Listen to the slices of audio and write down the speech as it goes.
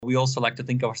We also like to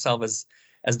think of ourselves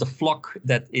as the flock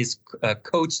that is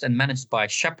coached and managed by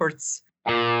shepherds.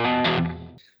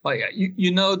 Well, yeah,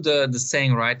 you know the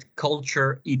saying, right?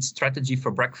 Culture eats strategy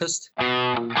for breakfast.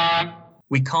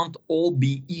 We can't all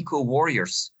be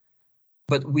eco-warriors,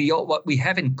 but what we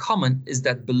have in common is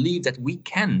that belief that we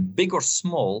can, big or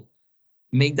small,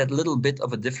 make that little bit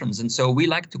of a difference. And so we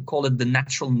like to call it the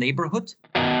natural neighborhood.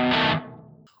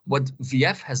 What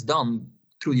VF has done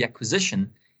through the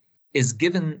acquisition is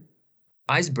given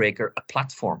Icebreaker a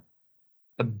platform,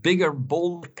 a bigger,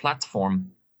 bolder platform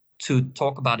to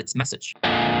talk about its message.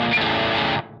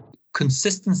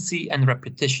 Consistency and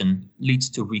repetition leads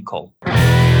to recall.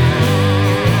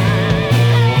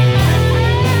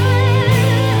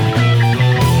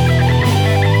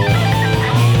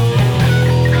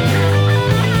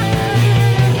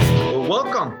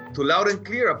 Welcome to Loud and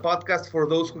Clear, a podcast for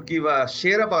those who give a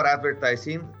shit about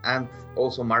advertising and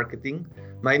also marketing.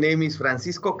 My name is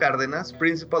Francisco Cárdenas,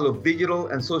 Principal of Digital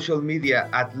and Social Media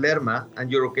at Lerma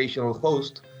and your occasional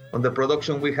host. On the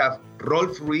production, we have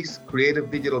Rolf Ruiz, Creative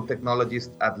Digital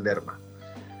Technologist at Lerma.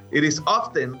 It is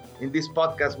often in this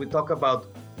podcast we talk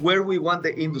about where we want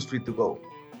the industry to go.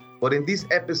 But in this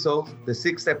episode, the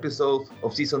 6th episode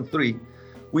of Season 3,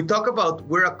 we talk about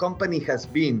where a company has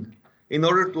been in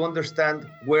order to understand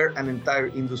where an entire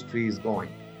industry is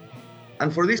going.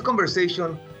 And for this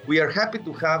conversation, we are happy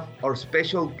to have our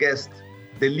special guest,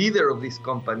 the leader of this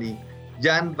company,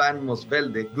 Jan van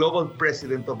Mosvelde, Global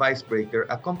President of Icebreaker,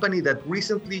 a company that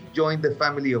recently joined the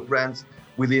family of brands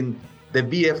within the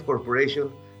VF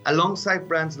Corporation, alongside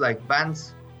brands like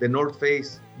Vans, The North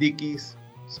Face, Dickies,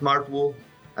 Smartwool,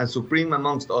 and Supreme,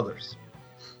 amongst others.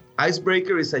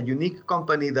 Icebreaker is a unique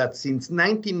company that since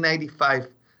 1995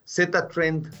 set a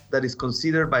trend that is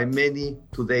considered by many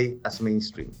today as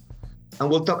mainstream. And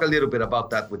we'll talk a little bit about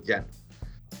that with Jan.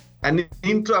 An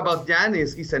intro about Jan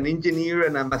is he's an engineer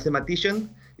and a mathematician.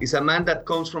 He's a man that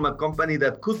comes from a company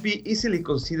that could be easily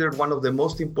considered one of the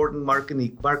most important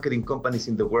marketing companies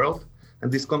in the world.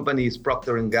 And this company is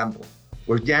Procter & Gamble,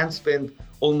 where Jan spent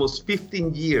almost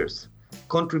 15 years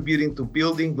contributing to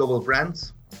building global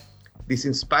brands. This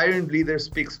inspiring leader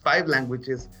speaks 5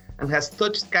 languages and has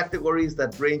touched categories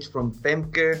that range from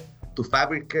fem care to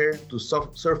fabric care to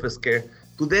surface care,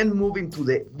 to then move into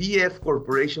the VF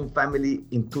Corporation family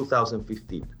in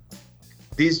 2015.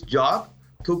 This job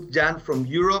took Jan from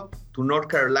Europe to North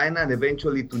Carolina and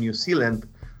eventually to New Zealand,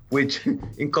 which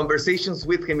in conversations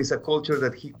with him is a culture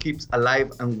that he keeps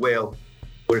alive and well,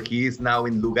 where he is now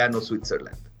in Lugano,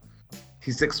 Switzerland.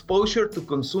 His exposure to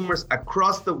consumers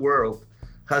across the world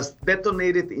has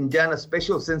detonated in Jan a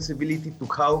special sensibility to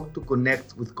how to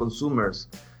connect with consumers.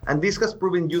 And this has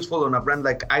proven useful on a brand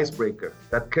like Icebreaker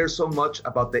that cares so much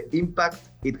about the impact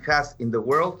it has in the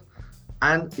world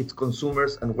and its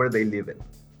consumers and where they live in.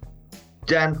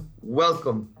 Jan,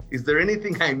 welcome. Is there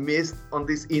anything I missed on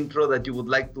this intro that you would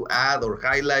like to add or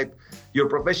highlight? Your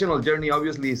professional journey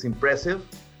obviously is impressive,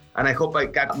 and I hope I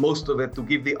got most of it to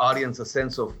give the audience a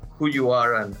sense of who you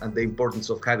are and the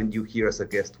importance of having you here as a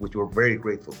guest, which we're very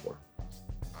grateful for.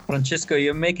 Francisco,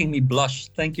 you're making me blush.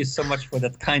 Thank you so much for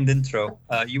that kind intro.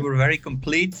 You were very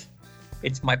complete.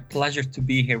 It's my pleasure to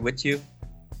be here with you.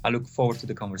 I look forward to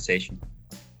the conversation.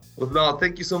 Well, no,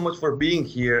 thank you so much for being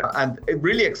here. And I'm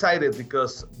really excited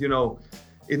because, you know,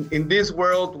 in this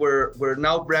world where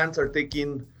now brands are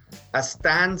taking a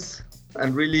stance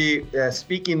and really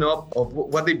speaking up of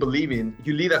what they believe in,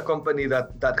 you lead a company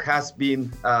that has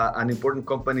been an important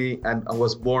company and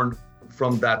was born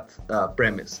from that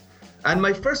premise. And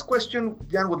my first question,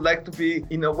 Jan, would like to be,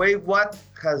 in a way, what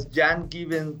has Jan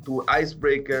given to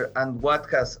Icebreaker and what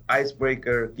has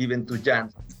Icebreaker given to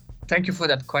Jan? Thank you for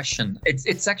that question.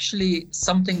 It's actually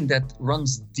something that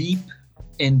runs deep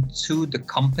into the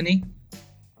company,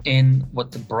 in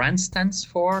what the brand stands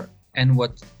for and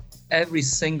what every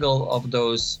single of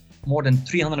those more than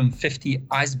 350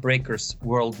 Icebreakers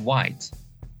worldwide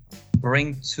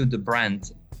bring to the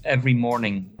brand every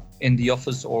morning in the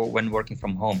office or when working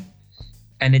from home.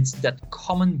 And it's that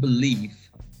common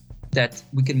belief that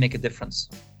we can make a difference,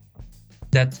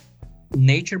 that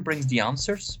nature brings the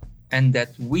answers, and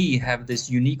that we have this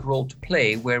unique role to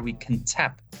play where we can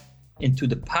tap into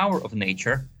the power of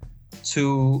nature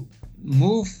to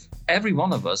move every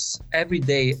one of us every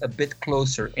day a bit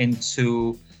closer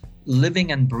into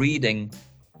living and breathing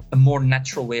a more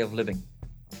natural way of living.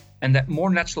 And that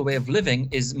more natural way of living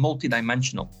is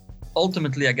multidimensional.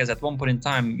 Ultimately, I guess at one point in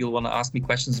time, you'll want to ask me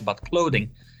questions about clothing,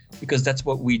 because that's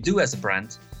what we do as a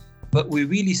brand. But we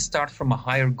really start from a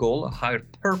higher goal, a higher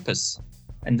purpose.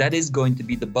 And that is going to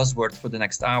be the buzzword for the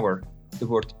next hour, the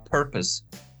word purpose.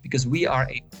 because we are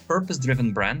a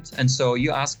purpose-driven brand. And so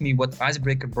you ask me what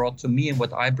Icebreaker brought to me and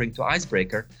what I bring to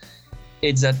Icebreaker.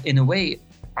 It's that in a way,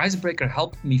 Icebreaker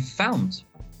helped me find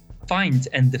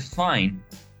and define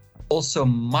also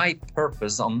my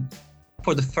purpose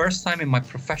for the first time in my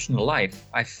professional life.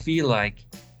 I feel like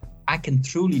I can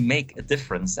truly make a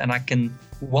difference, and I can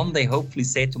one day hopefully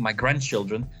say to my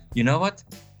grandchildren, you know what?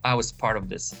 I was part of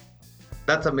this.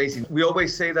 That's amazing. We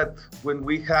always say that when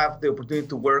we have the opportunity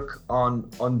to work on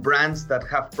brands that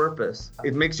have purpose,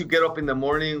 it makes you get up in the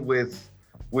morning with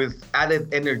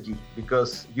added energy,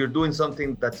 because you're doing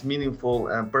something that's meaningful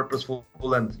and purposeful,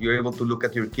 and you're able to look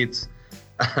at your kids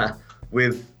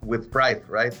with pride,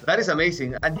 right? That is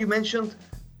amazing. And you mentioned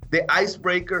the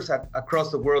icebreakers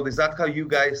across the world. Is that how you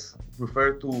guys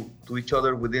refer to each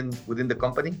other within the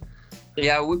company?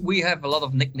 Yeah, we have a lot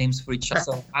of nicknames for each other.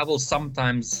 So I will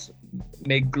sometimes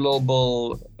make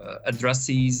global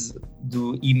addresses,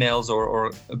 do emails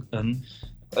or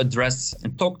address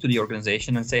and talk to the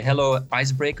organization and say, hello,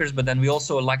 icebreakers. But then we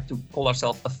also like to call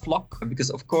ourselves a flock, because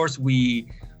of course we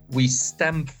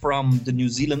stem from the New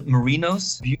Zealand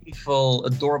merinos, beautiful,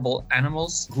 adorable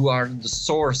animals who are the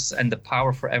source and the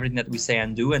power for everything that we say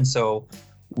and do. And so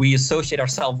we associate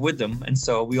ourselves with them. And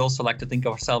so we also like to think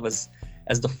of ourselves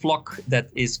as the flock that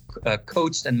is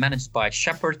coached and managed by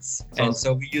shepherds. And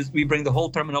so we bring the whole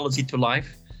terminology to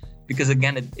life, because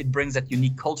again, it brings that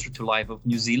unique culture to life of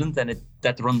New Zealand, and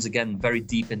that runs again very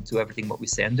deep into everything what we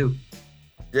say and do.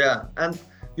 Yeah, and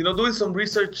doing some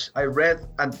research, I read,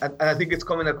 and I think it's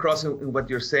coming across in what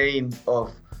you're saying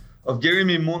of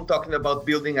Jeremy Moon talking about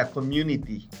building a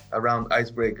community around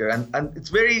Icebreaker, and it's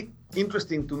very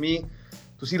interesting to me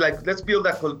to see, like, let's build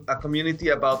a community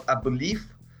about a belief,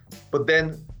 but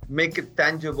then make it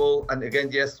tangible. And again,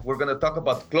 yes, we're going to talk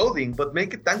about clothing, but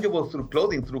make it tangible through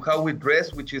clothing, through how we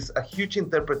dress, which is a huge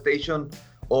interpretation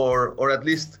or at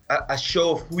least a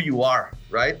show of who you are,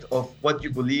 right? Of what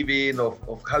you believe in, of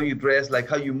how you dress, like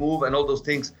how you move, and all those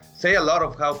things say a lot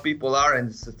of how people are. And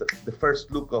it's the first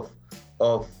look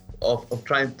of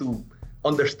trying to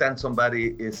understand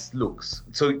somebody is looks.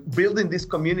 So building this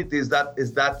community, is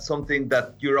that something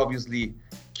that you're obviously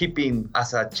keeping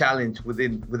as a challenge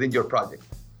within your project?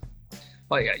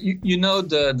 Well, yeah, you know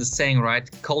the saying,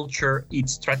 right? Culture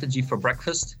eats strategy for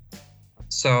breakfast.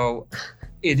 So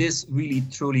it is really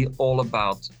truly all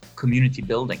about community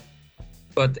building.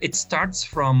 But it starts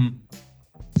from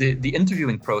the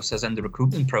interviewing process and the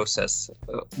recruitment process.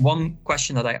 One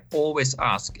question that I always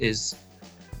ask is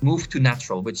move to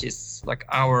natural, which is like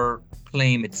our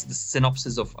claim. It's the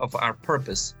synopsis of our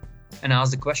purpose. And I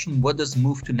ask the question, what does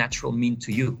move to natural mean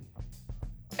to you?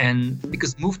 And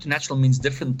because move to natural means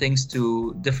different things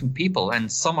to different people, and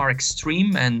some are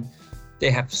extreme and they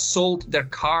have sold their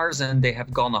cars and they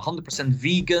have gone 100%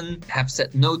 vegan, have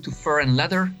said no to fur and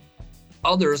leather.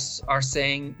 Others are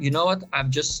saying, you know what, I've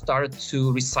just started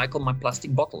to recycle my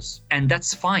plastic bottles, and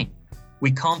that's fine. We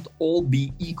can't all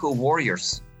be eco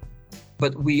warriors,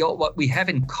 but what we have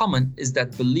in common is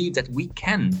that belief that we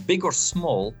can, big or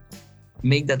small,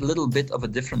 make that little bit of a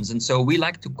difference. And so we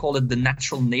like to call it the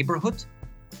natural neighborhood.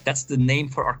 That's the name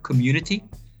for our community.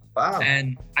 Wow.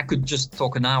 And I could just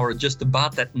talk an hour just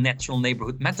about that natural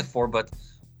neighborhood metaphor, but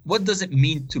what does it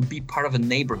mean to be part of a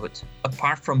neighborhood,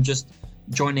 apart from just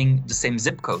joining the same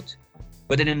zip code?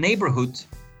 But in a neighborhood,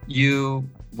 you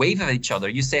wave at each other,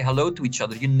 you say hello to each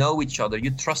other, you know each other, you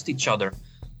trust each other.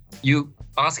 You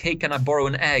ask, hey, can I borrow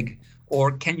an egg?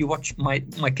 Or can you watch my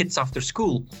kids after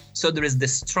school? So there is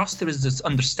this trust, there is this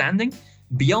understanding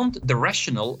beyond the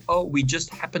rational, oh, we just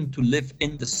happen to live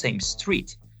in the same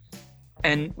street.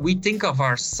 And we think of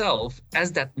ourselves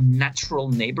as that natural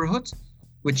neighborhood,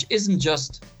 which isn't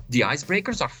just the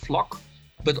icebreakers, our flock,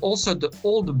 but also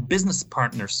all the business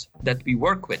partners that we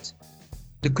work with.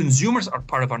 The consumers are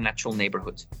part of our natural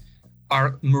neighborhood.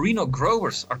 Our merino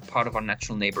growers are part of our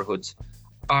natural neighborhood.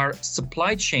 Our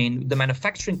supply chain, the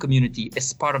manufacturing community,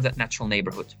 is part of that natural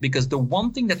neighborhood. Because the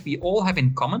one thing that we all have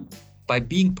in common by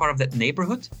being part of that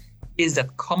neighborhood is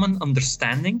that common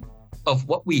understanding of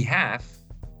what we have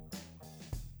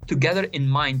together in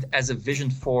mind as a vision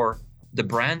for the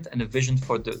brand and a vision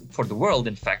for the world,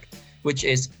 in fact, which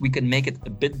is we can make it a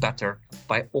bit better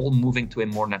by all moving to a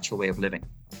more natural way of living.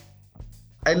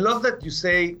 I love that you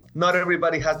say not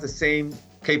everybody has the same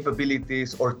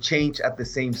capabilities or change at the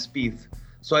same speed.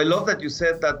 So I love that you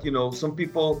said that, some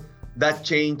people, that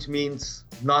change means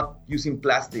not using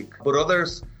plastic, but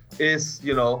others is,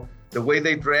 the way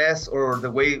they dress or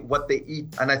what they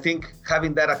eat. And I think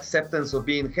having that acceptance of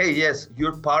being, hey, yes,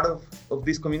 you're part of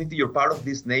this community, you're part of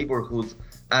this neighborhood,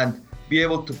 and be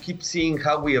able to keep seeing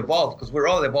how we evolve, because we're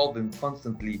all evolving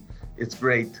constantly, It's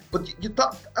great. But you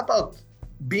talked about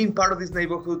being part of this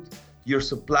neighborhood, your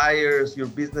suppliers, your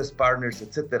business partners,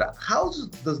 etc. How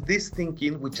does this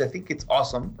thinking, which I think it's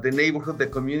awesome, the neighborhood, the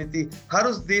community, how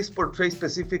does this portray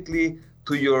specifically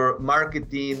to your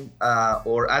marketing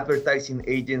or advertising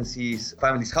agencies,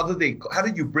 families? How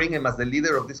do you bring them as the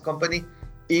leader of this company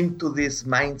into this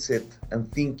mindset and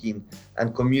thinking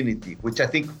and community, which I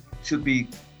think should be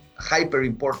hyper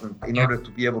important in order to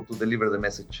be able to deliver the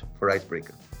message for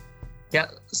Icebreaker? Yeah,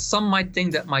 some might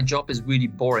think that my job is really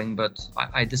boring, but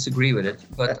I disagree with it.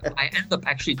 But I end up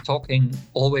actually talking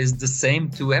always the same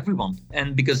to everyone.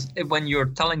 And because when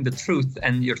you're telling the truth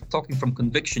and you're talking from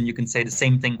conviction, you can say the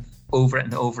same thing over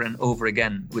and over and over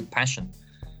again with passion.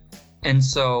 And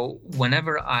so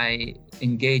whenever I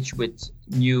engage with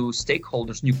new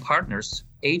stakeholders, new partners,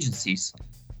 agencies,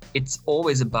 it's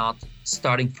always about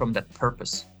starting from that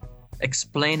purpose,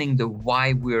 explaining the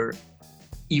why we're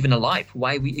even alive,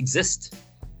 why we exist,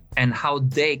 and how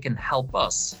they can help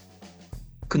us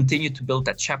continue to build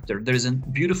that chapter. There is a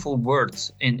beautiful word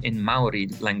in Maori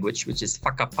language, which is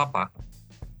whakapapa,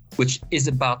 which is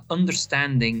about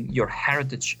understanding your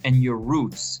heritage and your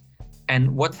roots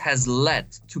and what has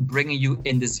led to bringing you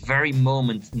in this very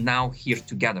moment now here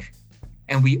together.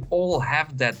 And we all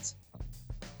have that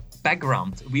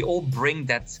background. We all bring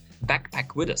that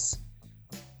backpack with us.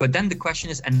 But then the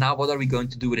question is, and now what are we going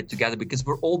to do with it together? Because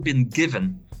we're all been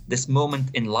given this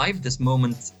moment in life, this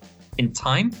moment in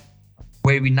time,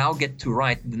 where we now get to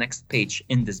write the next page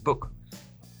in this book.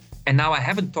 And now I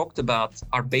haven't talked about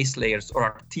our base layers or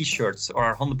our t-shirts or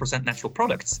our 100% natural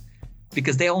products,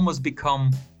 because they almost become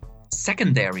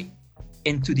secondary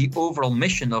into the overall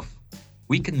mission of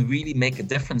we can really make a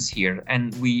difference here.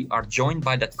 And we are joined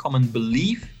by that common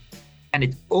belief. And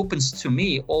it opens to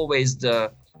me always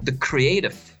the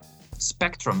creative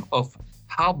spectrum of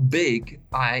how big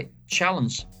I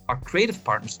challenge our creative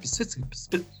partners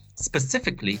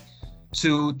specifically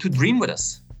to dream with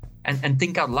us and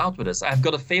think out loud with us. I've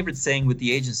got a favorite saying with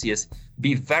the agency is,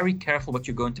 be very careful what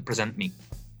you're going to present me.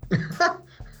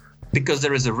 Because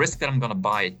there is a risk that I'm going to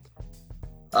buy it.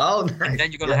 Oh, nice. And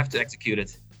then you're going to have to execute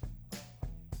it.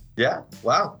 Yeah,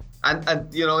 wow.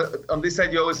 And you know, on this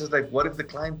side, you always is like, what if the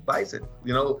client buys it?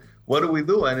 You know, what do we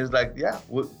do? And it's like, yeah,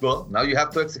 well, now you have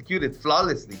to execute it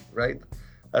flawlessly, right?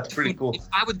 That's pretty cool. If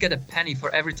I would get a penny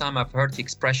for every time I've heard the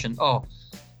expression, oh,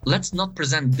 let's not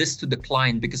present this to the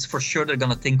client because for sure they're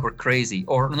going to think we're crazy.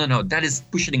 Or no, that is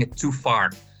pushing it too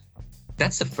far.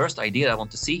 That's the first idea I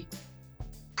want to see.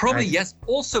 Probably, nice. Yes,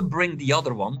 also bring the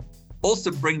other one.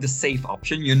 Also bring the safe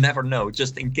option. You never know,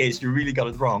 just in case you really got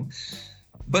it wrong.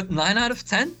 But 9 out of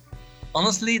 10,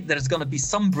 honestly, there's going to be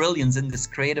some brilliance in this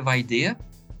creative idea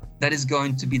that is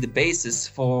going to be the basis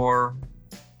for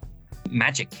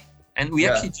magic. And we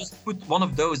actually just put one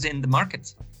of those in the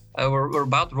market. We're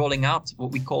about rolling out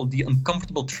what we call the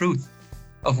uncomfortable truth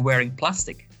of wearing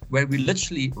plastic, where we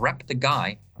literally wrap the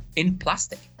guy in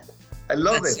plastic. I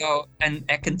love it. So, and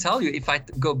I can tell you, if I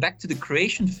go back to the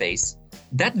creation phase,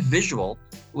 that visual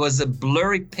was a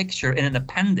blurry picture in an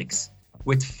appendix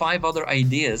with 5 other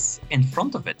ideas in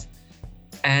front of it.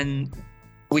 And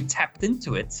we tapped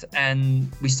into it and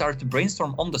we started to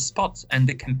brainstorm on the spot, and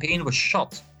the campaign was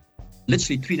shot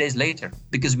literally 3 days later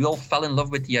because we all fell in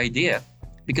love with the idea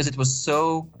because it was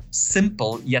so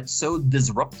simple yet so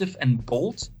disruptive and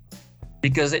bold.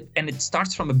 Because it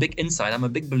starts from a big insight. I'm a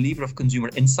big believer of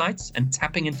consumer insights and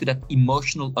tapping into that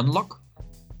emotional unlock.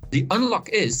 The unlock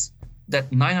is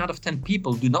that 9 out of 10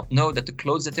 people do not know that the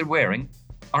clothes that they're wearing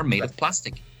are made of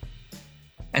plastic.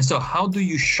 And so how do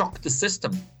you shock the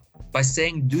system? By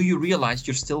saying, do you realize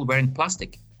you're still wearing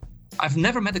plastic? I've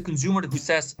never met a consumer who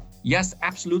says, yes,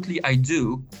 absolutely, I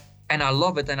do. And I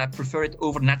love it and I prefer it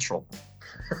over natural.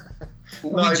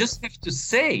 We just have to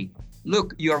say,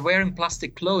 look, you are wearing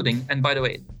plastic clothing. And by the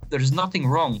way, there's nothing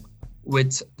wrong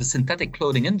with the synthetic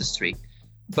clothing industry,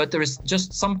 but there is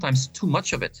just sometimes too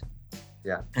much of it.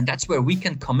 Yeah. And that's where we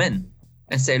can come in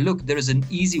and say, look, there is an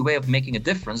easy way of making a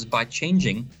difference by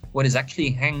changing what is actually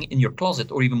hanging in your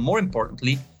closet, or even more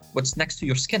importantly, what's next to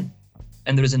your skin.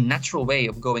 And there is a natural way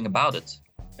of going about it.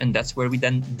 And that's where we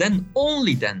then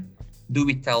only then do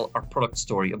we tell our product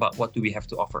story about what do we have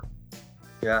to offer.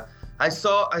 Yeah. I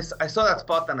saw that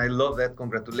spot and I love that.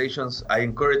 Congratulations. I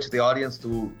encourage the audience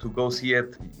to go see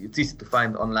it. It's easy to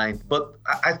find online. But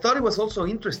I thought it was also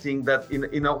interesting that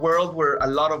in a world where a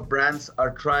lot of brands are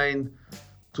trying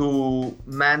to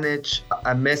manage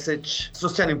a message,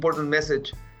 such an important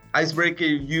message, Icebreaker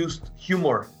used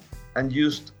humor and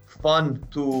used fun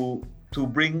to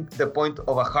bring the point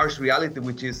of a harsh reality,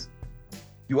 which is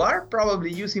you are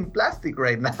probably using plastic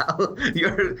right now.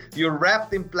 You're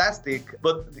wrapped in plastic,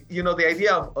 but the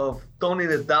idea of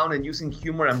toning it down and using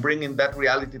humor and bringing that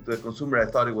reality to the consumer, I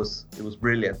thought it was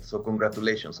brilliant. So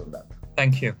congratulations on that.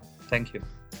 Thank you.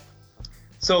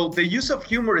 So the use of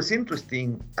humor is interesting,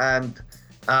 and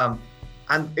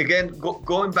again,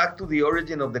 going back to the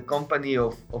origin of the company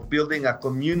of building a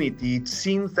community, it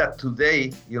seems that today,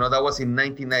 that was in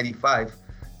 1995.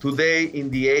 Today, in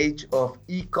the age of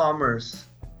e-commerce,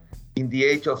 in the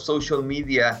age of social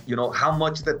media, how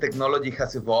much the technology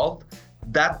has evolved,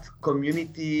 that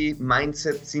community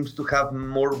mindset seems to have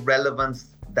more relevance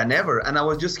than ever. And I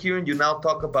was just hearing you now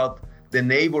talk about the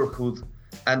neighborhood,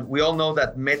 and we all know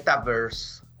that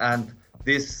metaverse and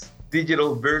these digital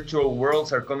virtual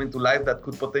worlds are coming to life that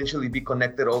could potentially be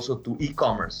connected also to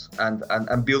e-commerce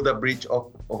and build a bridge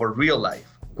over real life.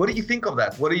 What do you think of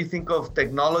that? What do you think of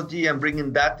technology and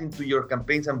bringing that into your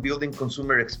campaigns and building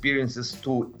consumer experiences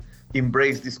to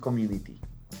embrace this community?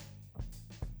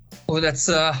 Well, that's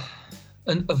a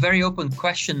very open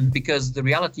question, because the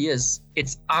reality is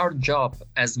it's our job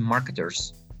as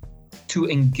marketers to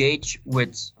engage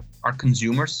with our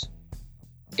consumers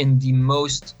in the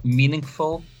most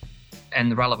meaningful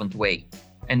and relevant way.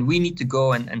 And we need to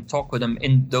go and talk with them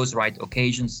in those right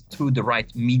occasions through the right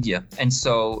media. And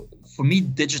so for me,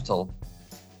 digital,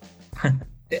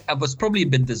 I was probably a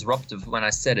bit disruptive when I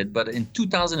said it, but in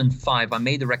 2005, I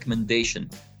made a recommendation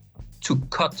to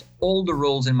cut all the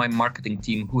roles in my marketing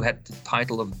team who had the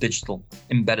title of digital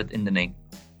embedded in the name.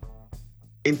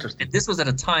 Interesting. And this was at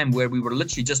a time where we were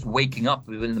literally just waking up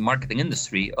within the marketing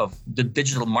industry of the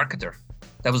digital marketer.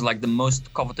 That was like the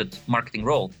most coveted marketing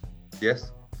role.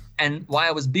 Yes. And why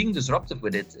I was being disruptive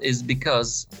with it is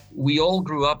because we all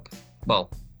grew up,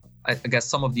 well, I guess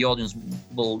some of the audience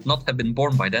will not have been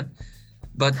born by then,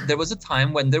 but there was a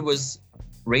time when there was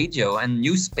radio and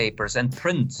newspapers and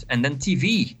print and then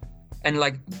TV. And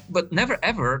but never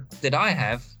ever did I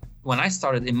have, when I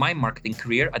started in my marketing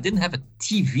career, I didn't have a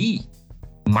TV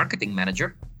marketing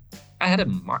manager. I had a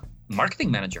marketing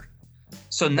manager.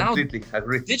 So now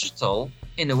digital,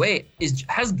 in a way,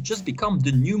 has just become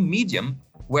the new medium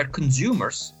where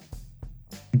consumers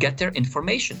get their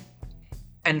information.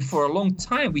 And for a long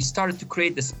time, we started to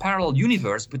create this parallel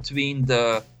universe between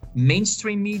the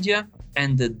mainstream media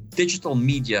and the digital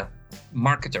media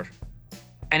marketer.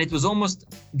 And it was almost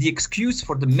the excuse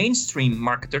for the mainstream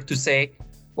marketer to say,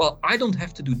 well, I don't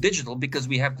have to do digital because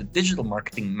we have the digital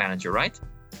marketing manager, right?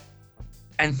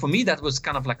 And for me, that was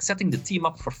kind of like setting the team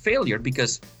up for failure,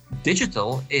 because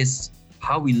digital is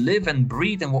how we live and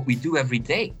breathe and what we do every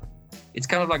day. It's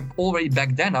kind of like already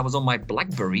back then, I was on my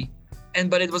BlackBerry,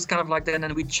 but it was kind of like then,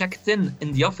 and we checked in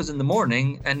the office in the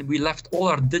morning and we left all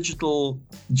our digital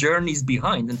journeys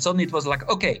behind. And suddenly it was like,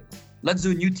 okay, let's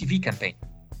do a new TV campaign.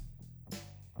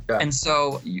 Yeah. And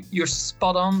so you're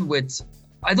spot on with,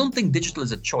 I don't think digital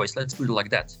is a choice. Let's put it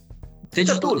like that.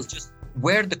 Digital is just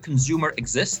where the consumer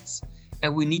exists,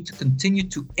 and we need to continue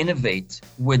to innovate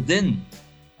within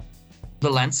the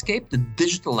landscape, the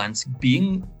digital landscape,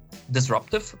 being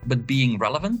disruptive, but being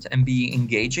relevant and being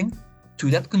engaging to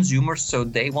that consumer so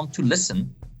they want to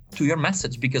listen to your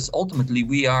message, because ultimately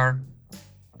we are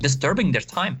disturbing their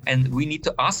time and we need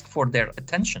to ask for their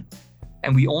attention.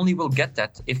 And we only will get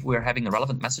that if we're having a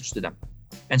relevant message to them.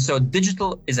 And so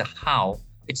digital is a how,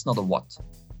 it's not a what.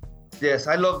 Yes,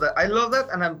 I love that.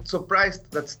 And I'm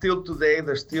surprised that still today,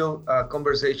 there's still a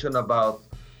conversation about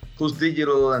who's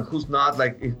digital and who's not.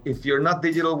 Like if you're not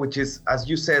digital, which is, as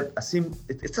you said,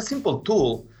 it's a simple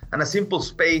tool and a simple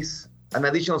space, an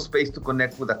additional space to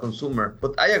connect with a consumer.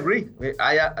 But I agree.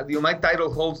 My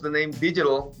title holds the name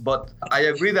digital, but I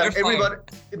agree that everybody,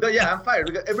 yeah, I'm fired.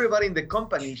 Because everybody in the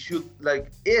company should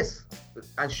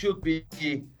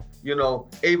be,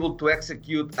 able to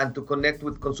execute and to connect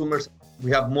with consumers.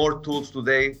 We have more tools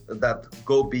today that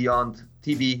go beyond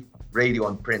TV, radio,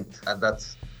 and print, and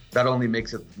that only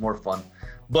makes it more fun.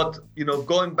 But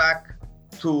going back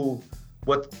to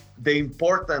what the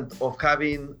importance of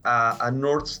having a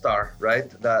North Star,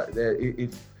 right?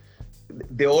 If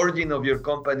the origin of your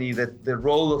company, that the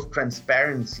role of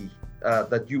transparency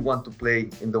that you want to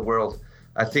play in the world,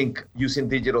 I think using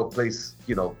digital plays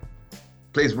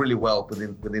really well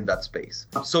within that space.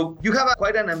 So you have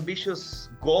quite an ambitious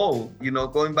goal,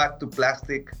 going back to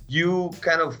plastic. You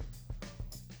kind of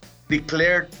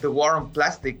declared the war on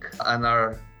plastic and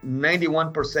are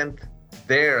 91%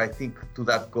 there, I think, to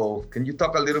that goal. Can you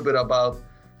talk a little bit about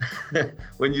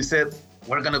when you said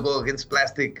we're going to go against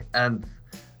plastic and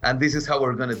this is how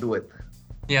we're going to do it?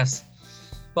 Yes.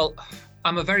 Well,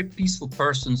 I'm a very peaceful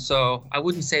person, so I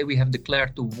wouldn't say we have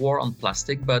declared the war on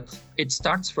plastic, but it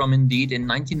starts from indeed in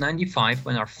 1995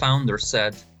 when our founder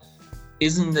said,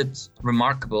 isn't it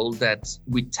remarkable that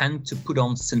we tend to put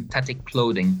on synthetic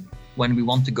clothing when we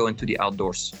want to go into the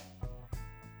outdoors?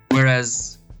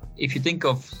 Whereas if you think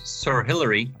of Sir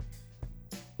Hillary,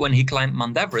 when he climbed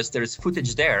Mount Everest, there is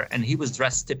footage there and he was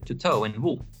dressed tip to toe in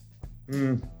wool.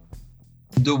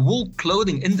 The wool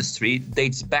clothing industry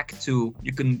dates back to,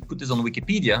 you can put this on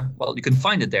Wikipedia, well, you can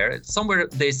find it there. Somewhere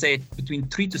they say between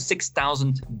 3,000 to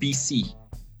 6,000 BC.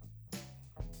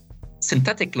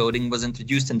 Synthetic clothing was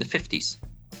introduced in the 50s,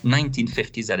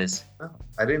 1950s that is. Oh,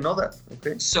 I didn't know that.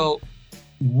 Okay. So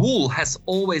wool has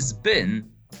always been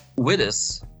with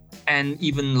us. And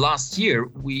even last year,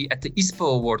 we at the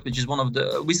ISPO Award, which is one of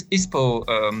the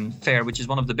ISPO fair, which is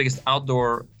one of the biggest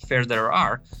outdoor fairs there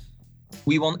are,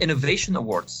 we won innovation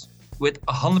awards with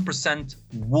 100%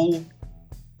 wool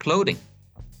clothing.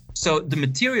 So the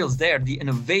materials there, the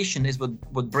innovation is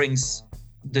what brings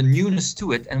the newness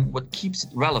to it and what keeps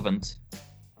it relevant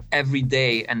every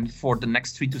day and for the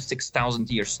next 3,000 to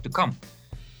 6,000 years to come.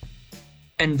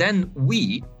 And then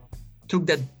we took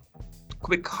that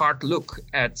quick hard look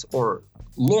at, or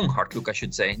long hard look I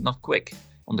should say, not quick,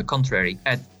 on the contrary,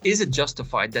 at is it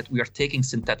justified that we are taking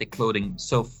synthetic clothing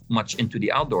so much into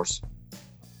the outdoors?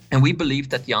 And we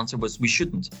believed that the answer was we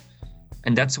shouldn't.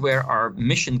 And that's where our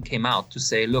mission came out to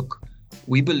say, look,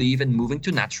 we believe in moving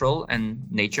to natural and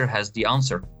nature has the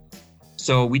answer.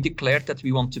 So we declared that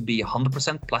we want to be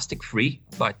 100% plastic free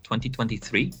by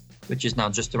 2023, which is now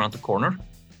just around the corner.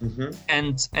 Mm-hmm.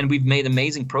 And we've made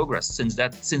amazing progress since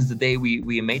the day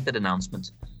we made that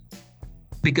announcement.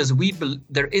 Because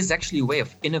there is actually a way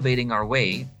of innovating our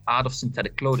way out of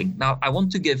synthetic clothing. Now, I want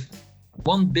to give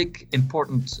one big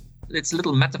important, it's a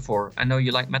little metaphor. I know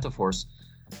you like metaphors,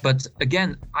 but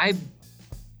again,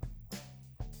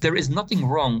 there is nothing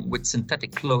wrong with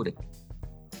synthetic clothing.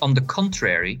 On the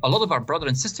contrary, a lot of our brother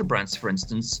and sister brands, for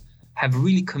instance, have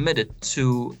really committed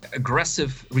to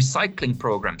aggressive recycling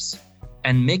programs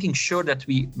and making sure that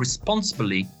we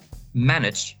responsibly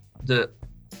manage the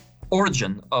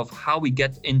origin of how we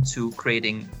get into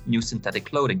creating new synthetic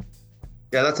clothing.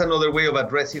 Yeah, that's another way of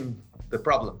addressing the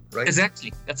problem, right?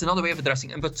 Exactly. That's another way of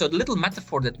addressing it. But so the little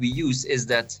metaphor that we use is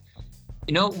that,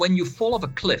 when you fall off a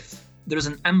cliff, there's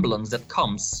an ambulance that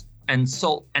comes and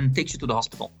takes you to the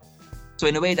hospital. So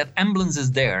in a way, that ambulance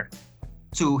is there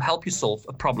to help you solve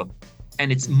a problem.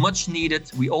 And it's much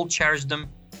needed. We all cherish them.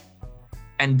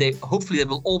 And hopefully they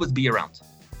will always be around.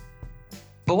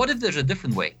 But what if there's a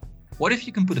different way? What if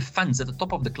you can put a fence at the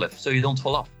top of the cliff so you don't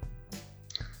fall off?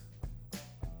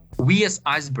 We as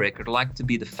Icebreaker like to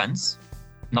be the fence,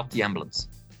 not the ambulance.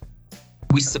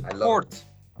 We support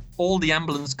all the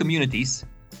ambulance communities,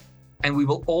 and we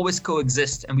will always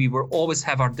coexist, and we will always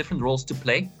have our different roles to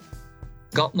play.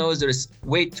 God knows there is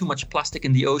way too much plastic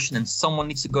in the ocean, and someone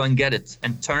needs to go and get it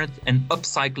and turn it and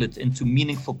upcycle it into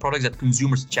meaningful products that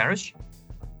consumers cherish.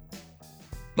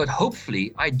 But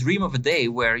hopefully, I dream of a day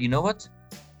where,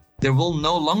 there will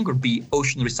no longer be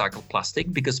ocean recycled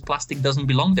plastic because plastic doesn't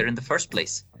belong there in the first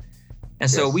place. And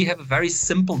so we have a very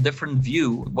simple, different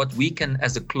view, what we can,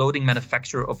 as a clothing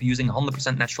manufacturer of using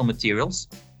 100% natural materials,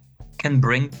 can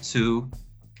bring to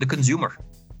the consumer.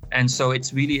 And so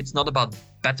it's not about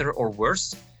better or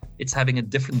worse, it's having a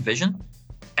different vision.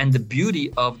 And the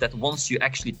beauty of that, once you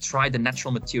actually try the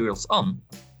natural materials on,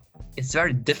 it's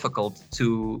very difficult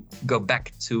to go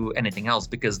back to anything else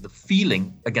because the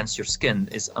feeling against your skin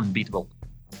is unbeatable.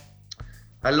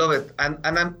 I love it. And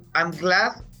I'm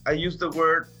glad I used the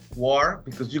word war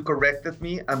because you corrected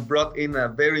me and brought in a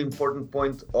very important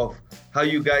point of how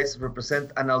you guys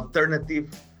represent an alternative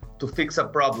to fix a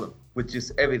problem, which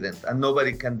is evident and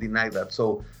nobody can deny that.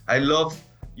 So I love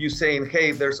you saying,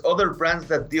 hey, there's other brands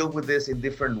that deal with this in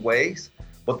different ways,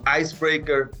 but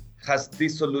Icebreaker has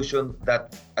this solution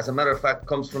that, as a matter of fact,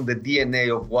 comes from the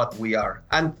DNA of what we are.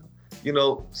 And,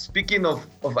 speaking of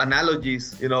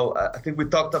analogies, I think we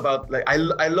talked about,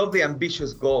 I love the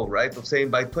ambitious goal, right? Of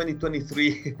saying by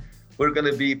 2023, we're going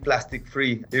to be plastic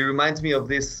free. It reminds me of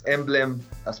this emblem,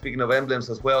 speaking of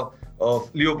emblems as well, of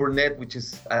Leo Burnett, which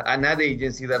is an ad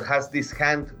agency that has this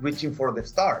hand reaching for the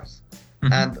stars.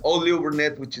 Mm-hmm. And old Leo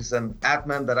Burnett, which is an ad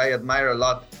man that I admire a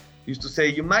lot, used to say,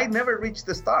 you might never reach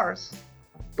the stars,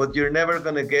 but your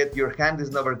hand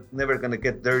is never going to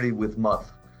get dirty with mud.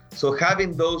 So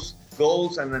having those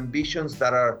goals and ambitions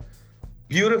that are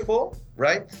beautiful,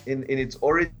 right, in its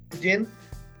origin,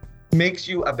 makes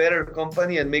you a better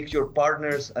company and makes your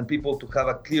partners and people to have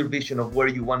a clear vision of where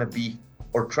you want to be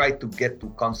or try to get to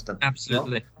constantly.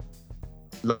 Absolutely.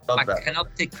 Love I that.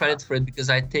 cannot take credit for it because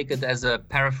I take it as a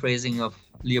paraphrasing of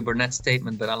Leo Burnett's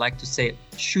statement, but I like to say,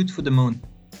 shoot for the moon.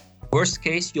 Worst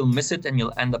case, you'll miss it and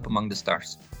you'll end up among the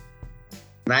stars.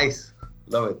 Nice.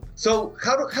 Love it. So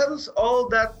how does all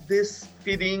this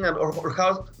fit in, or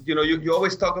how, you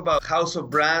always talk about house of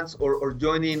brands or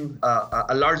joining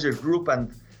a larger group,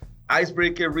 and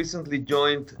Icebreaker recently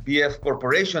joined VF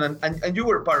Corporation, and you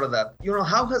were part of that.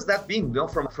 How has that been,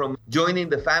 from joining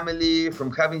the family, from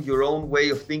having your own way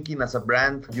of thinking as a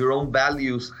brand, your own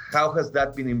values? How has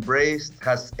that been embraced?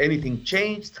 Has anything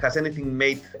changed? Has anything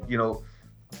made,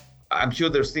 I'm sure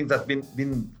there's things that been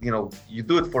you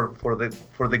do it for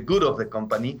the good of the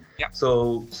company. Yeah.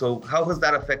 So how has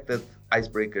that affected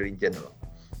Icebreaker in general?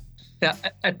 Yeah,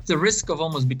 at the risk of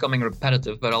almost becoming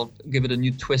repetitive, but I'll give it a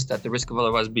new twist at the risk of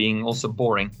otherwise being also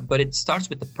boring. But it starts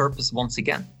with the purpose once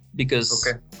again, because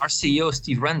our CEO,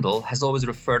 Steve Rendell, has always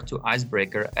referred to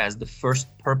Icebreaker as the first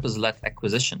purpose-led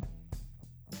acquisition.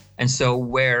 And so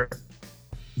where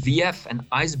VF and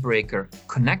Icebreaker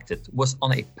connected was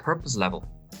on a purpose level,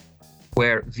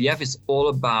 where VF is all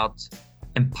about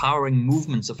empowering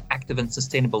movements of active and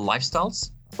sustainable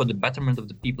lifestyles for the betterment of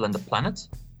the people and the planet.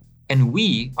 And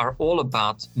we are all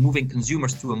about moving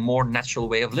consumers to a more natural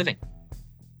way of living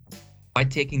by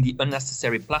taking the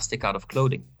unnecessary plastic out of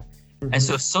clothing. Mm-hmm. And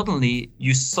so suddenly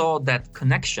you saw that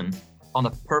connection on a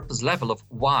purpose level of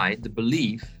why the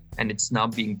belief, and it's now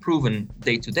being proven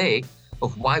day to day,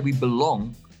 of why we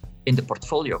belong in the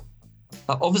portfolio.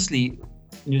 Now, obviously,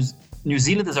 New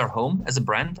Zealand is our home as a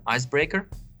brand, Icebreaker.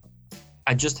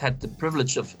 I just had the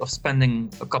privilege of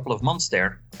spending a couple of months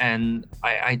there, and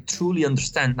I truly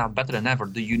understand now better than ever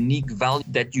the unique value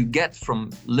that you get from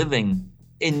living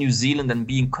in New Zealand and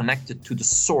being connected to the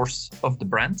source of the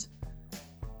brand.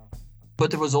 But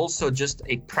there was also just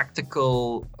a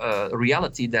practical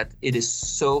reality that it is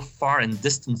so far in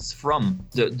distance from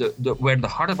the where the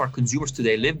heart of our consumers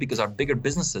today live, because our bigger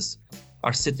businesses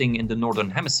are sitting in the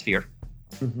Northern Hemisphere.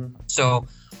 Mm-hmm. So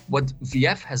what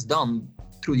VF has done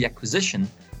through the acquisition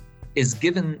is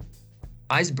given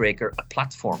Icebreaker a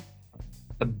platform,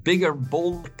 a bigger,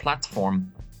 bolder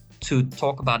platform to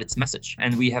talk about its message.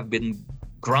 And we have been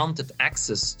granted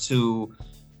access to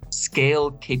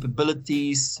scale,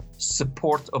 capabilities,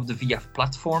 support of the VF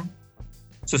platform.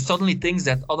 So suddenly things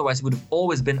that otherwise would have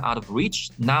always been out of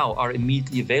reach now are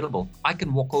immediately available. I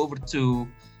can walk over to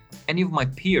any of my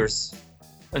peers,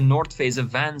 a North Face, a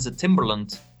Vans, a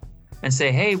Timberland, and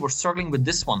say, hey, we're struggling with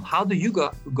this one. How do you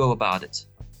go about it?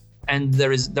 And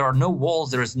there are no walls.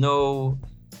 There is no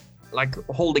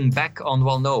holding back on,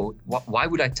 well, no, why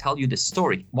would I tell you this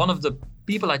story? One of the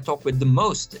people I talk with the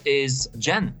most is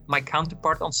Jen, my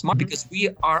counterpart on Smart, because we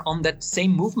are on that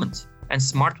same movement. And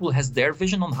Smartwool has their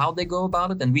vision on how they go about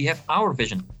it, and we have our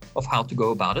vision of how to go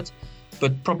about it.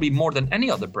 But probably more than any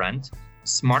other brand,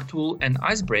 Smartwool and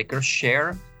Icebreaker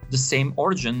share the same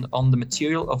origin on the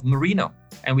material of merino,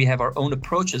 and we have our own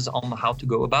approaches on how to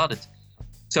go about it.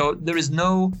 So there is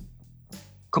no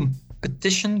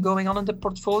competition going on in the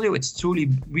portfolio. It's truly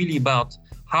really about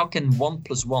how can 1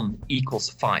 + 1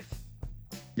 = 5.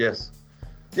 Yes.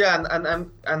 Yeah,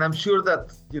 and I'm sure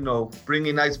that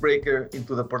bringing Icebreaker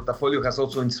into the portfolio has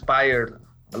also inspired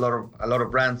a lot of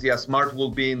brands. Yeah,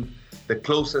 Smartwool being the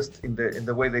closest in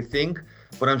the way they think,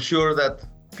 but I'm sure that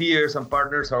peers and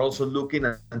partners are also looking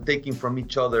and taking from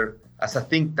each other as a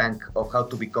think tank of how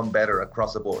to become better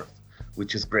across the board,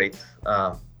 which is great.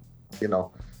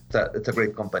 It's a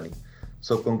great company.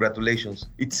 So congratulations.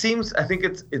 It seems, I think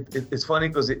it's funny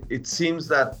because it seems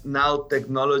that now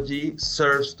technology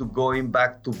serves to going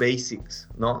back to basics,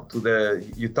 no?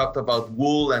 You talked about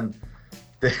wool and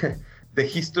the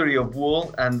history of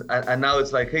wool, and now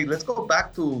it's like, hey, let's go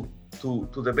back to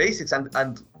the basics,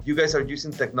 and you guys are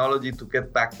using technology to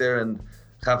get back there and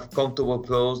have comfortable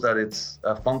clothes that it's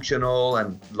functional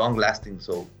and long lasting.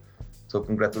 So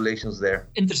congratulations there.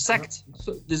 Intersect.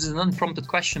 So this is an unprompted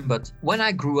question, but when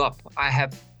I grew up, I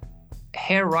have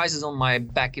hair rises on my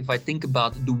back if I think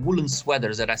about the woolen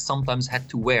sweaters that I sometimes had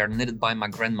to wear knitted by my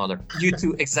grandmother. You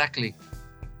too, exactly.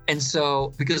 And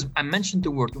so, because I mentioned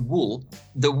the word wool,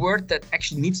 the word that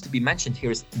actually needs to be mentioned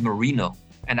here is merino.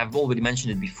 And I've already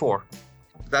mentioned it before.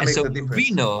 That makes a difference.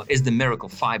 Merino is the miracle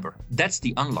fiber. That's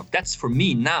the unlock. That's for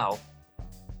me now.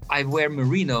 I wear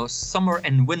merino summer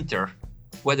and winter,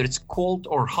 whether it's cold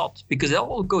or hot, because it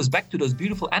all goes back to those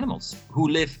beautiful animals who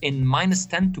live in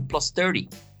 -10 to +30.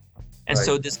 And right.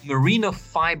 So this merino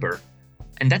fiber,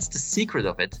 and that's the secret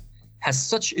of it, has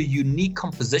such a unique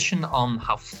composition on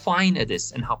how fine it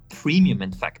is and how premium,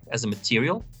 in fact, as a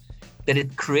material, that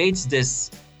it creates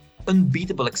this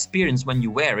unbeatable experience when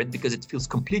you wear it, because it feels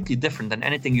completely different than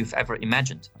anything you've ever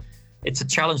imagined. it's a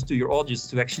challenge to your audience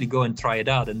to actually go and try it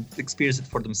out and experience it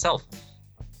for themselves.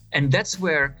 And that's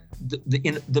where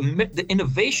the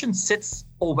innovation sits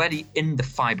already in the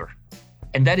fiber.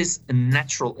 And that is a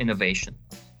natural innovation.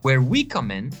 Where we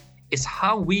come in is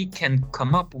how we can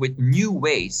come up with new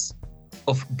ways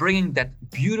of bringing that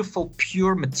beautiful,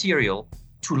 pure material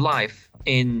to life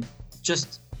in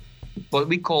just what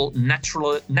we call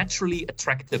naturally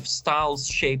attractive styles,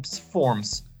 shapes,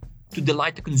 forms to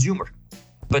delight the consumer.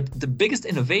 But the biggest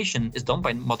innovation is done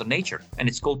by Mother Nature, and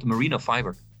it's called the merino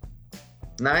fiber.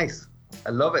 Nice. I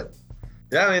love it.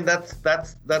 Yeah, I mean, that's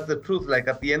the truth. Like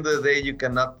at the end of the day, you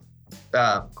cannot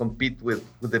compete with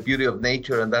the beauty of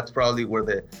nature, and that's probably where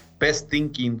the best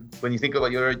thinking, when you think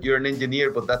about you're an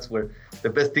engineer, but that's where the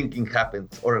best thinking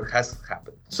happens or has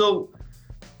happened. So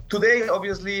today,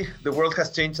 obviously, the world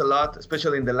has changed a lot,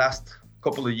 especially in the last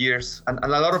couple of years, and a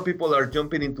lot of people are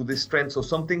jumping into this trend. So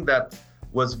something that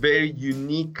was very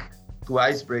unique to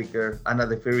Icebreaker and a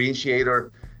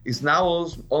differentiator is now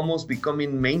almost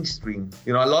becoming mainstream.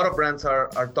 You know, a lot of brands are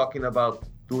talking about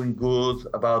doing good,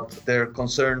 about their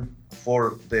concern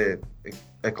for the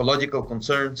ecological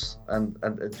concerns and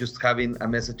just having a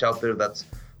message out there that's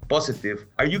positive.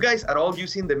 Are you guys at all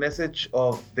using the message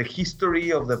of the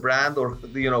history of the brand, or,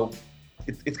 you know,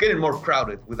 it's getting more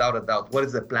crowded without a doubt? What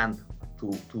is the plan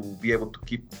to be able to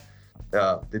keep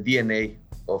the DNA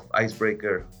of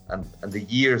Icebreaker and the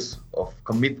years of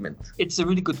commitment? It's a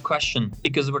really good question,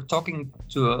 because we're talking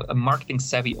to a marketing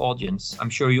savvy audience. I'm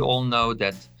sure you all know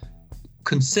that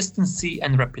consistency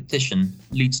and repetition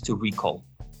leads to recall.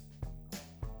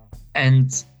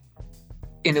 And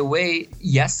in a way,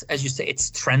 yes, as you say, it's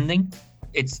trending.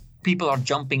 It's people are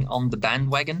jumping on the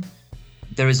bandwagon.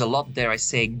 There is a lot, dare I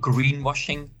say,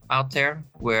 greenwashing out there,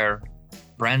 where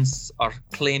brands are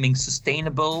claiming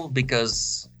sustainable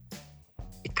because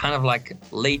it kind of like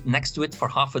laid next to it for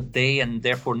half a day, and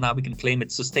therefore now we can claim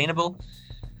it's sustainable.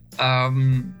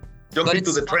 Jumping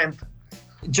to the trend.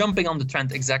 Jumping on the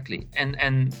trend, exactly.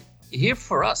 And here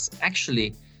for us,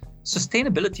 actually,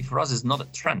 sustainability for us is not a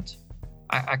trend.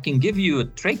 I can give you a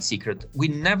trade secret. We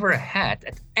never had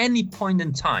at any point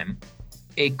in time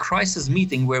a crisis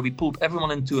meeting where we pulled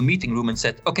everyone into a meeting room and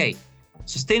said, okay,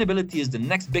 sustainability is the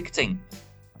next big thing.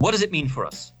 What does it mean for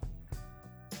us?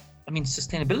 I mean,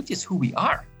 sustainability is who we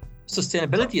are.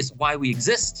 Sustainability is why we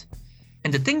exist.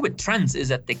 And the thing with trends is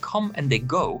that they come and they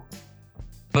go.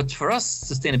 But for us,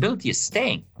 sustainability is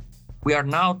staying. We are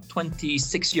now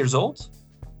 26 years old.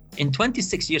 In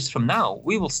 26 years from now,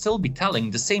 we will still be telling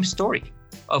the same story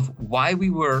of why we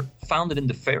were founded in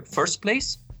the first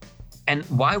place and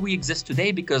why we exist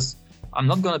today, because I'm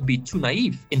not going to be too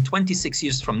naive. In 26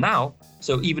 years from now,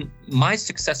 so even my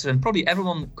successor and probably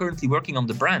everyone currently working on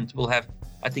the brand will have,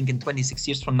 I think in 26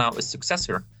 years from now, a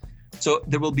successor. So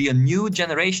there will be a new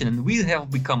generation, and we have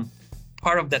become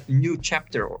part of that new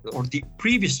chapter or the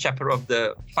previous chapter of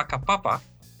the Whakapapa.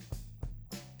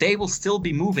 They will still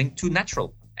be moving to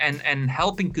natural and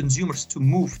helping consumers to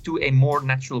move to a more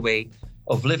natural way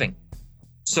of living.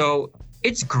 So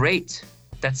it's great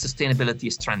that sustainability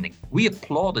is trending. We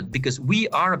applaud it because we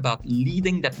are about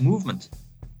leading that movement.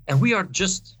 And we are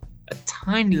just a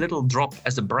tiny little drop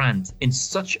as a brand in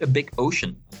such a big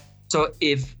ocean. So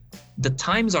if the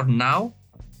times are now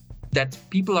that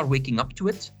people are waking up to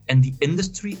it and the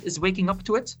industry is waking up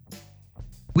to it,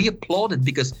 we applaud it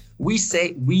because we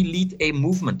say we lead a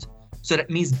movement. So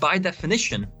that means by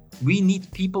definition, we need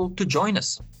people to join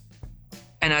us.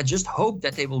 And I just hope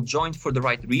that they will join for the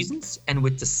right reasons and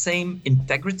with the same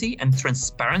integrity and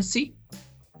transparency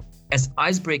as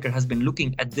Icebreaker has been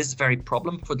looking at this very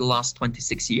problem for the last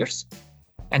 26 years.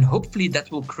 And hopefully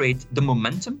that will create the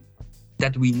momentum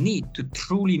that we need to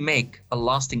truly make a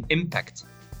lasting impact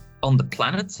on the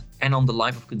planet and on the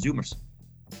life of consumers.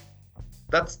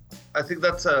 I think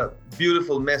that's a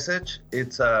beautiful message.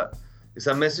 It's a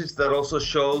message that also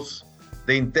shows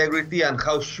the integrity and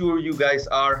how sure you guys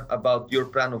are about your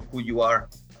plan of who you are.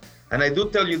 And I do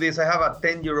tell you this, I have a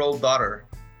 10-year-old daughter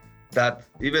that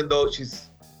even though she's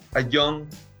a young,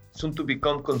 soon to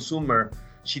become consumer,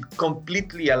 she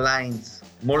completely aligns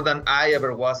more than I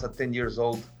ever was at 10 years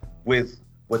old with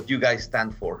what you guys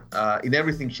stand for in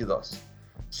everything she does.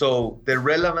 So the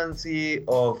relevancy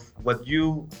of what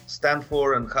you stand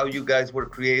for and how you guys were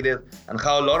created and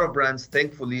how a lot of brands,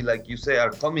 thankfully, like you say,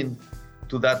 are coming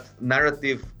to that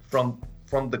narrative from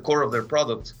the core of their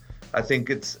products. I think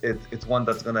it's one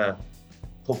that's gonna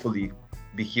hopefully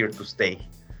be here to stay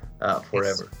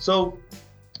forever. Yes. So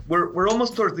we're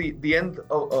almost towards the end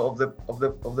of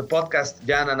the podcast,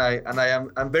 Jan, and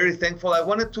I'm very thankful. I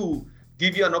wanted to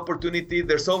give you an opportunity.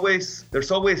 There's always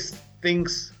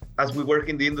things as we work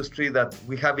in the industry that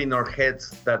we have in our heads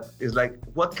that is like,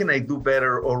 what can I do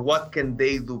better, or what can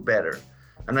they do better?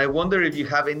 And I wonder if you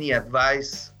have any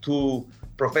advice to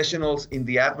professionals in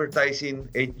the advertising.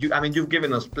 You've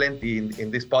given us plenty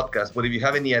in this podcast, but if you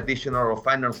have any additional or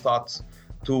final thoughts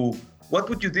to what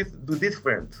would you do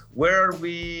different? Where are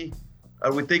we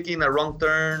taking a wrong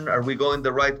turn? Are we going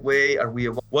the right way?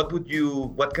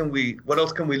 What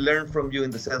else can we learn from you in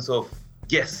the sense of,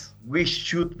 yes, we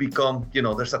should become,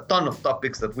 there's a ton of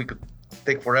topics that we could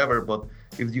take forever, but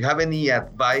if you have any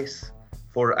advice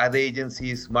for ad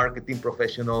agencies, marketing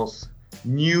professionals,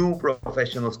 new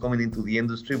professionals coming into the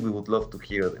industry, we would love to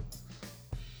hear them.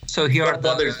 So here what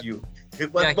bothers you?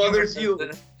 What bothers you?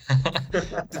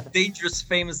 The dangerous,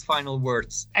 famous final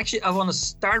words. Actually, I want to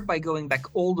start by going back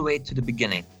all the way to the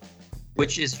beginning,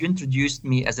 which is you introduced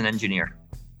me as an engineer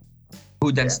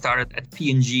who then started at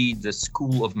P&G, the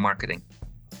School of Marketing.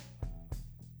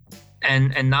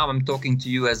 And now I'm talking to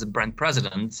you as a brand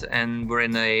president, and we're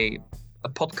in a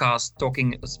podcast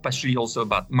talking especially also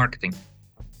about marketing.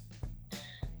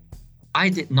 I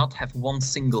did not have one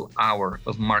single hour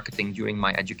of marketing during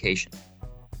my education.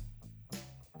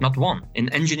 Not one. In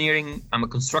engineering, I'm a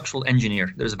constructional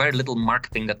engineer. There's very little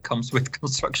marketing that comes with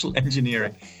constructional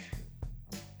engineering.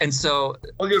 And so...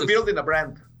 Well, you're building a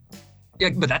brand.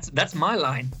 Yeah, but that's my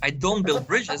line. I don't build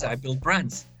bridges, I build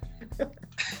brands.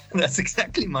 That's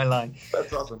exactly my line.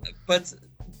 That's awesome. But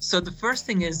so the first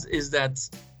thing is that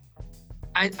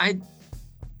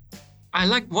I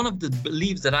like one of the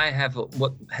beliefs that I have,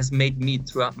 what has made me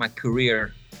throughout my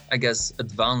career, I guess,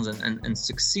 advance and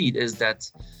succeed, is that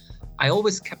I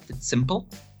always kept it simple.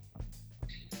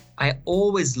 I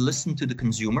always listened to the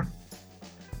consumer.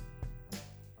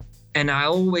 And I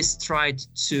always tried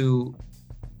to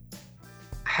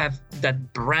have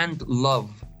that brand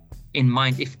love in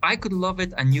mind. If I could love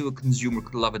it, I knew a consumer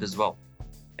could love it as well.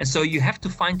 And so you have to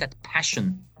find that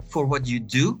passion for what you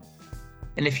do.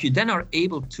 And if you then are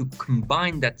able to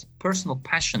combine that personal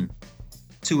passion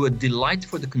to a delight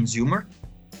for the consumer,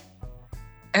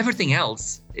 everything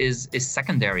else is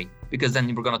secondary, because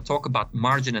then we're going to talk about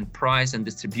margin and price and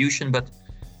distribution. But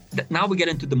now we get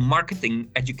into the marketing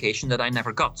education that I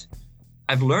never got.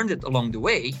 I've learned it along the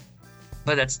way,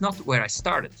 but that's not where I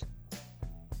started.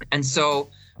 And so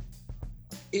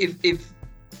if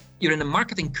you're in a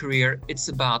marketing career, it's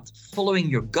about following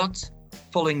your gut,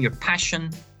 following your passion,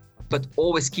 but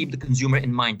always keep the consumer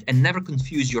in mind and never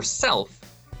confuse yourself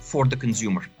for the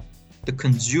consumer. The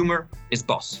consumer is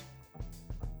boss.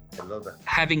 I love that.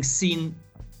 Having seen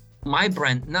my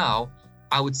brand now,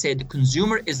 I would say the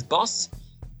consumer is boss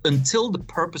until the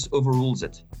purpose overrules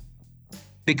it.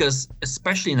 Because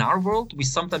especially in our world, we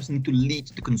sometimes need to lead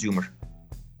the consumer.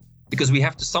 Because we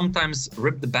have to sometimes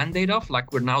rip the Band-Aid off,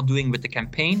 like we're now doing with the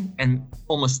campaign, and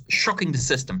almost shocking the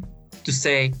system to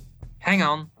say, hang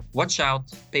on, watch out,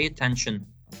 pay attention,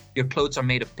 your clothes are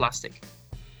made of plastic.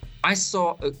 I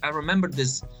remember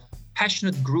this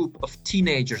passionate group of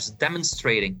teenagers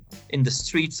demonstrating in the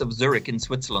streets of Zurich in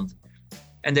Switzerland.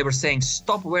 And they were saying,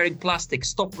 stop wearing plastic,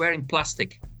 stop using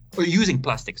plastic.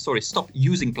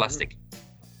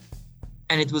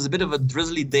 And it was a bit of a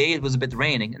drizzly day, it was a bit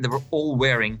raining, and they were all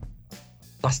wearing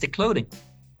plastic clothing.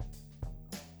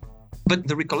 But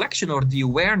the recollection or the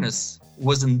awareness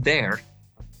wasn't there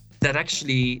that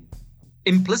actually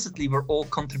implicitly we're all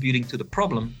contributing to the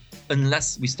problem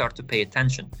unless we start to pay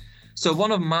attention. So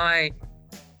one of my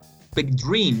big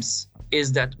dreams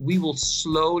is that we will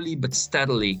slowly but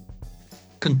steadily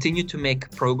continue to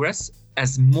make progress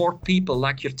as more people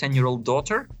like your 10-year-old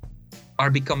daughter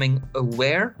are becoming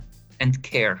aware and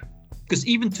care. Because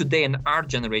even today in our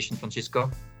generation, Francisco,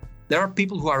 there are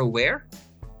people who are aware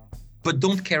but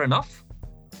don't care enough,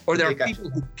 or there are people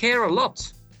who care a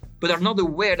lot but are not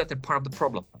aware that they're part of the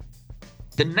problem.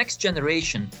 The next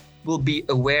generation will be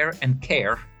aware and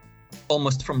care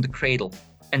almost from the cradle,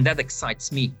 and that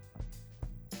excites me.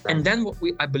 And then what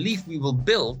I believe we will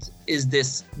build is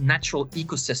this natural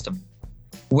ecosystem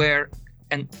where,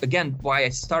 and again, why I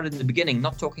started in the beginning,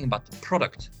 not talking about the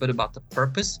product, but about the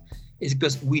purpose, is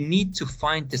because we need to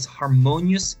find this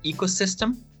harmonious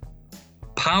ecosystem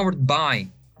powered by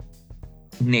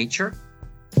nature,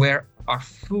 where our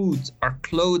food, our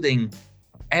clothing,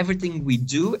 everything we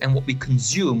do and what we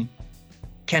consume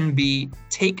can be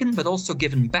taken but also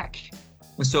given back.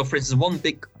 And so, for instance, one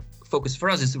big focus for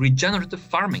us is regenerative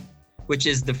farming, which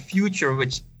is the future,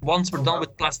 which once we're done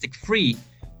with plastic free,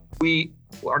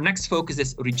 our next focus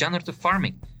is regenerative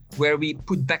farming, where we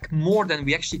put back more than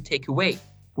we actually take away.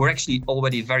 We're actually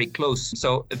already very close.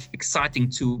 So it's exciting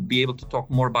to be able to talk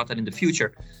more about that in the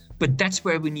future. But that's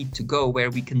where we need to go,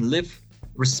 where we can live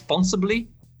responsibly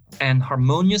and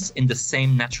harmonious in the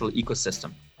same natural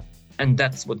ecosystem. And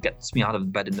that's what gets me out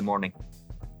of bed in the morning.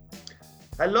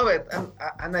 I love it.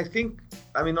 And I think,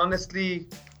 honestly,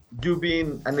 you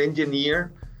being an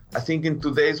engineer, I think in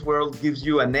today's world gives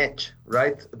you an edge,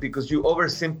 right? Because you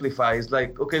oversimplify. It's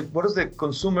like, okay, what does the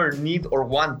consumer need or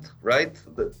want, right?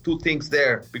 The two things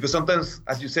there. Because sometimes,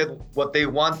 as you said, what they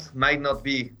want might not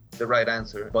be the right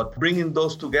answer. But bringing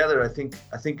those together, I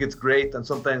think it's great. And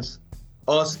sometimes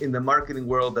us in the marketing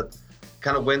world that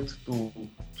kind of went to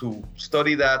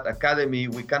study that academy,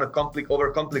 we kind of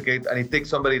overcomplicate, and it takes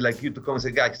somebody like you to come and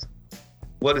say, guys,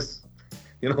 what is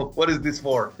this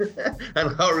for?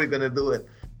 And how are we going to do it?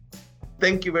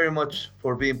 Thank you very much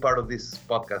for being part of this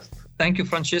podcast. Thank you,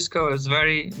 Francisco. It was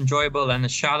very enjoyable, and a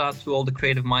shout out to all the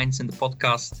creative minds in the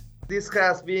podcast. This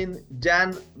has been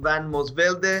Jan van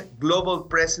Mosvelde, Global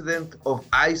President of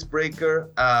Icebreaker,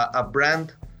 a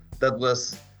brand that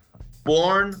was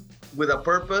born with a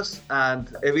purpose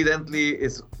and evidently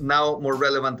is now more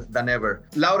relevant than ever.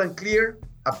 Loud and Clear,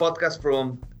 a podcast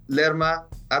from Lerma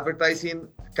Advertising,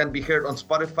 can be heard on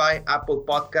Spotify, Apple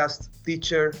Podcasts,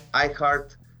 Teacher,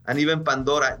 iHeart, and even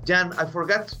Pandora. Jan, I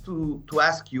forgot to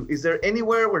ask you, is there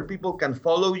anywhere where people can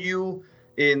follow you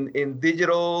in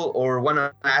digital or want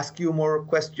to ask you more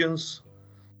questions?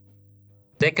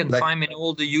 They can find me in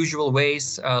all the usual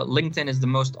ways. LinkedIn is the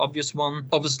most obvious one.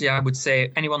 Obviously, I would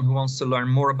say anyone who wants to learn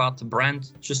more about the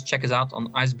brand, just check us out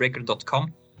on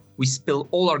icebreaker.com. We spill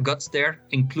all our guts there,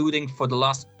 including for the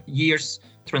last year's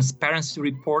transparency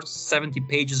reports, 70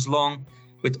 pages long,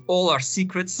 with all our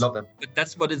secrets. Love them. But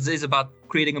that's what it is about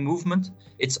creating a movement.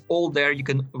 It's all there. You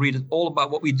can read it all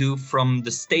about what we do, from the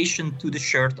station to the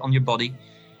shirt on your body.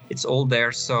 It's all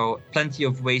there. So plenty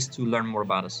of ways to learn more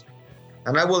about us.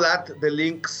 And I will add the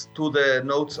links to the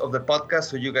notes of the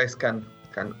podcast so you guys can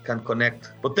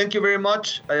connect. But thank you very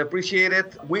much. I appreciate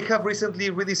it. We have recently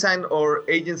redesigned our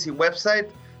agency website.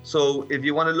 So if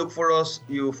you want to look for us,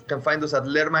 you can find us at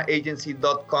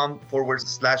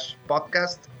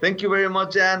lermaagency.com/podcast. Thank you very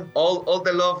much, Jan. All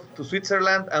the love to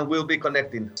Switzerland, and we'll be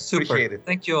connecting. Super. Appreciate it.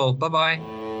 Thank you all. Bye-bye.